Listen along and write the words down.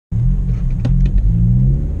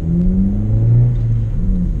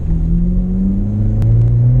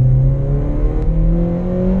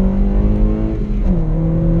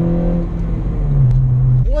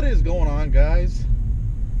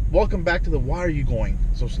welcome back to the... Why are you going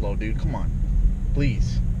so slow, dude? Come on,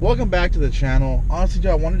 please. Welcome back to the channel. Honestly,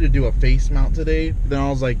 I wanted to do a face mount today. Then I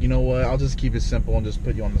was like, you know what? I'll just keep it simple and just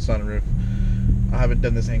put you on the sunroof. I haven't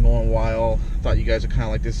done this angle in a while. Thought you guys would kind of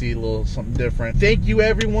like to see a little something different. Thank you,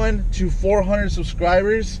 everyone, to 400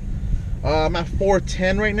 subscribers. I'm at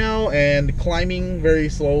 410 right now and climbing very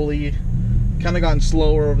slowly. Kind of gotten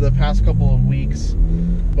slower over the past couple of weeks.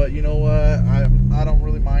 But you know what? I don't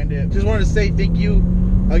really mind it. Just wanted to say thank you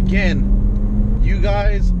again. You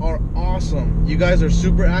guys are awesome. You guys are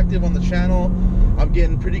super active on the channel. I'm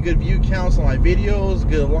getting pretty good view counts on my videos,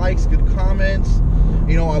 good likes, good comments.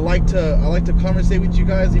 You know, I like to conversate with you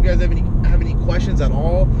guys. If you guys have any questions at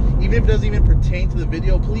all, even if it doesn't even pertain to the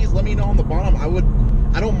video, please let me know on the bottom.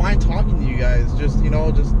 I don't mind talking to you guys. Just, you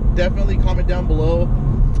know, just definitely comment down below.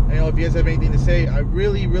 You know, if you guys have anything to say. I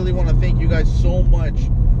really want to thank you guys so much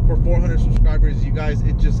for 400 subscribers. You guys,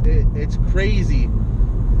 it's crazy.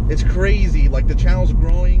 It's crazy. Like, the channel's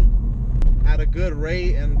growing at a good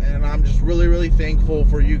rate, and I'm just really thankful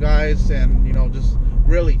for you guys, and you know, just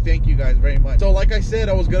really thank you guys very much. So like I said,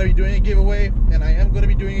 I was going to be doing a giveaway, and I am going to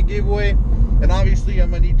be doing a giveaway, and obviously I'm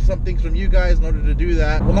going to need some things from you guys in order to do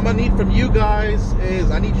that. What I'm going to need from you guys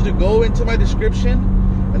is I need you to go into my description.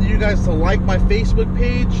 I need you guys to like my Facebook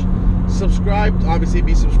page, subscribe, obviously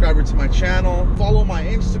be subscriber to my channel, follow my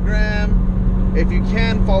Instagram. If you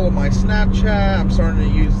can, follow my Snapchat. I'm starting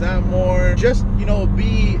to use that more. Just, you know,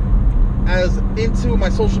 be as into my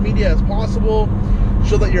social media as possible.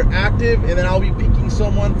 Show that you're active, and then I'll be picking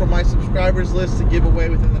someone from my subscribers list to give away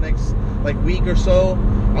within the next like week or so.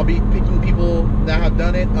 I'll be picking people that have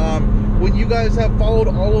done it. When you guys have followed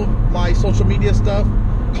all of my social media stuff,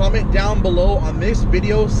 comment down below on this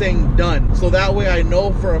video saying done, so that way I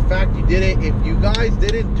know for a fact you did it. If you guys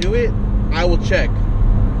didn't do it, I will check.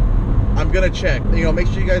 I'm gonna check. You know, make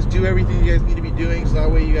sure you guys do everything you guys need to be doing, so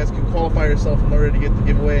that way you guys can qualify yourself in order to get the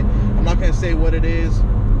giveaway. I'm not gonna say what it is.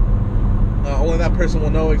 Only that person will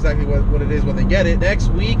know exactly what it is when they get it. Next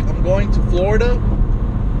week, I'm going to Florida,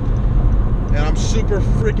 and I'm super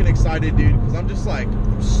freaking excited, dude, because I'm just like,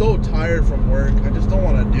 I'm so tired from work. I just don't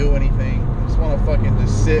want to do anything. I just want to fucking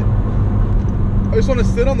just sit. I just want to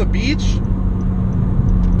sit on the beach,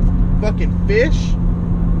 fucking fish,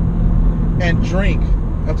 and drink.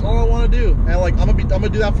 That's all I want to do. And like, I'm gonna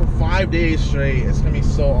do that for 5 days straight. It's gonna be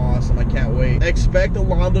so awesome. I can't wait. Expect a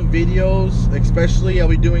lot of videos, especially I'll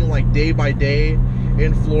be doing like day by day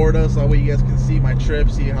in Florida, so that way you guys can see my trip,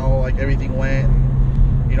 see how like everything went,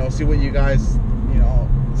 and, you know, see what you guys, you know,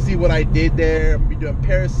 see what I did there. I'm gonna be doing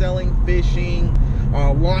parasailing, fishing,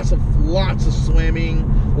 lots of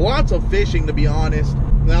swimming, lots of fishing, to be honest.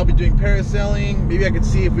 And I'll be doing parasailing. Maybe I could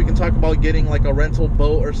see if we can talk about getting like a rental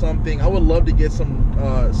boat or something. I would love to get some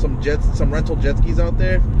rental jet skis out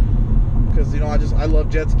there, because you know, I love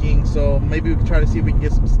jet skiing. So maybe we can try to see if we can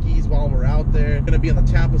get some skis while we're out there. We're gonna be on the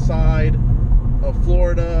Tampa side of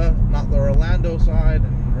Florida, not the Orlando side,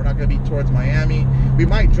 and we're not gonna be towards Miami. We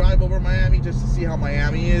might drive over Miami just to see how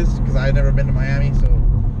Miami is, because I've never been to Miami, so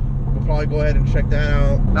we'll probably go ahead and check that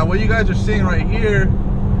out. Now, what you guys are seeing right here,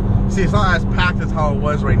 see, it's not as packed as how it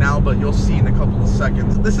was right now, but you'll see in a couple of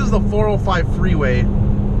seconds. This is the 405 freeway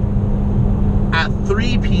at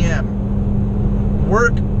 3 p.m.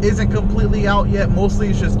 Work isn't completely out yet. Mostly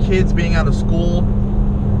it's just kids being out of school.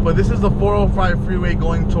 But this is the 405 freeway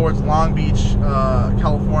going towards Long Beach,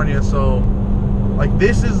 California. So, like,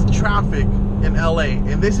 this is traffic in LA.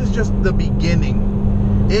 And this is just the beginning.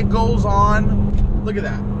 It goes on. Look at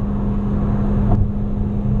that.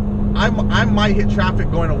 I might hit traffic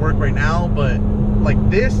going to work right now, but like,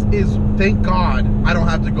 this is, thank God I don't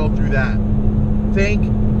have to go through that. Thank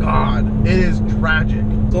God. It is tragic.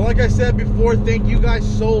 So like I said before, thank you guys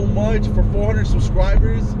so much for 400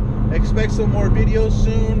 subscribers. Expect some more videos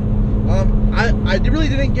soon. I really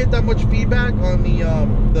didn't get that much feedback on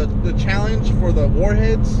the challenge for the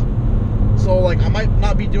warheads, so like, I might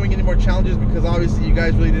not be doing any more challenges, because obviously you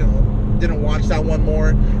guys really didn't watch that one more.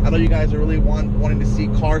 I know you guys are really wanting to see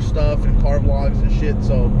car stuff and car vlogs and shit,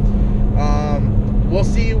 so we'll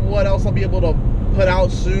see what else I'll be able to put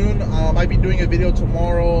out soon. I might be doing a video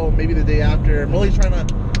tomorrow, maybe the day after. I'm really trying to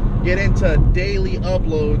get into daily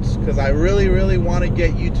uploads, because I really want to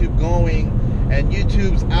get YouTube going, and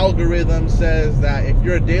YouTube's algorithm says that if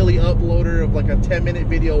you're a daily uploader of like a 10-minute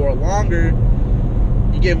video or longer,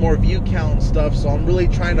 you get more view count and stuff. So I'm really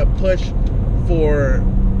trying to push for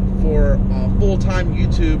full-time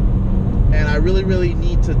YouTube, and I really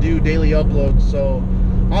need to do daily uploads. So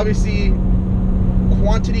obviously,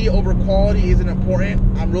 quantity over quality isn't important.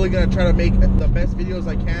 I'm really gonna try to make the best videos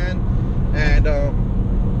I can, and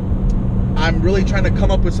I'm really trying to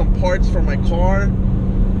come up with some parts for my car.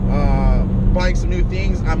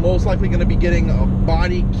 things. I'm most likely going to be getting a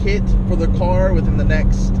body kit for the car within the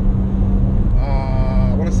next,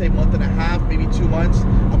 I want to say month and a half, maybe 2 months.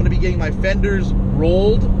 I'm going to be getting my fenders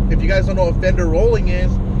rolled. If you guys don't know what fender rolling is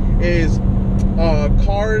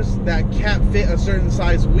cars that can't fit a certain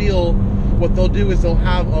size wheel, what they'll do is they'll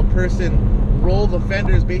have a person roll the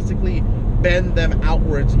fenders, basically bend them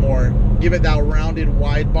outwards more, give it that rounded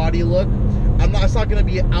wide body look. It's not going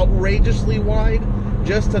to be outrageously wide,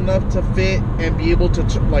 just enough to fit and be able to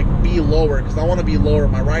like be lower, because I want to be lower.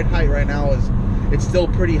 My ride height right now it's still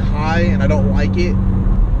pretty high and I don't like it.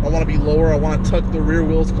 I want to be lower. I want to tuck the rear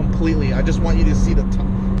wheels completely. I just want you to see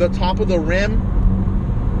the top of the rim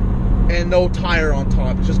and no tire on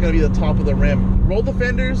top. It's just going to be the top of the rim. Roll the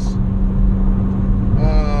fenders,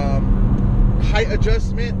 height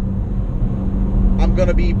adjustment. I'm going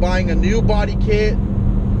to be buying a new body kit.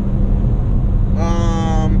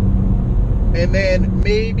 And then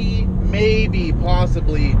maybe,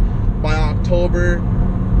 possibly by October,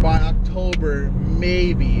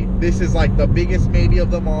 maybe, this is like the biggest maybe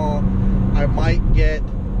of them all, I might get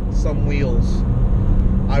some wheels.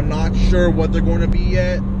 I'm not sure what they're going to be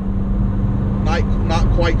yet.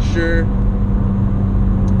 Not quite sure.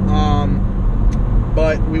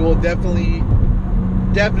 But we will definitely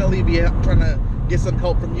be trying to get some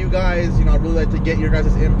help from you guys. You know, I'd really like to get your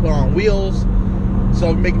guys' input on wheels. So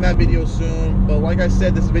I'm making that video soon. But like I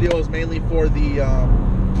said, this video is mainly for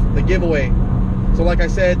the giveaway. So like I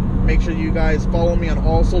said, make sure you guys follow me on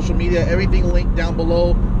all social media. Everything linked down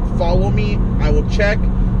below. Follow me. I will check.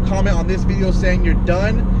 Comment on this video saying you're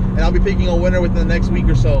done, and I'll be picking a winner within the next week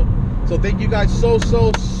or so. So thank you guys so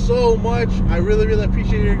much. I really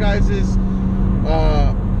appreciate your guys'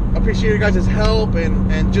 help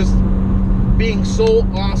and just being so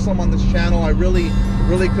awesome on this channel. I really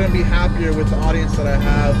couldn't be happier with the audience that I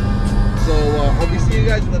have. So I'll be seeing you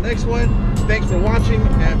guys in the next one. Thanks for watching,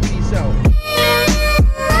 and peace out.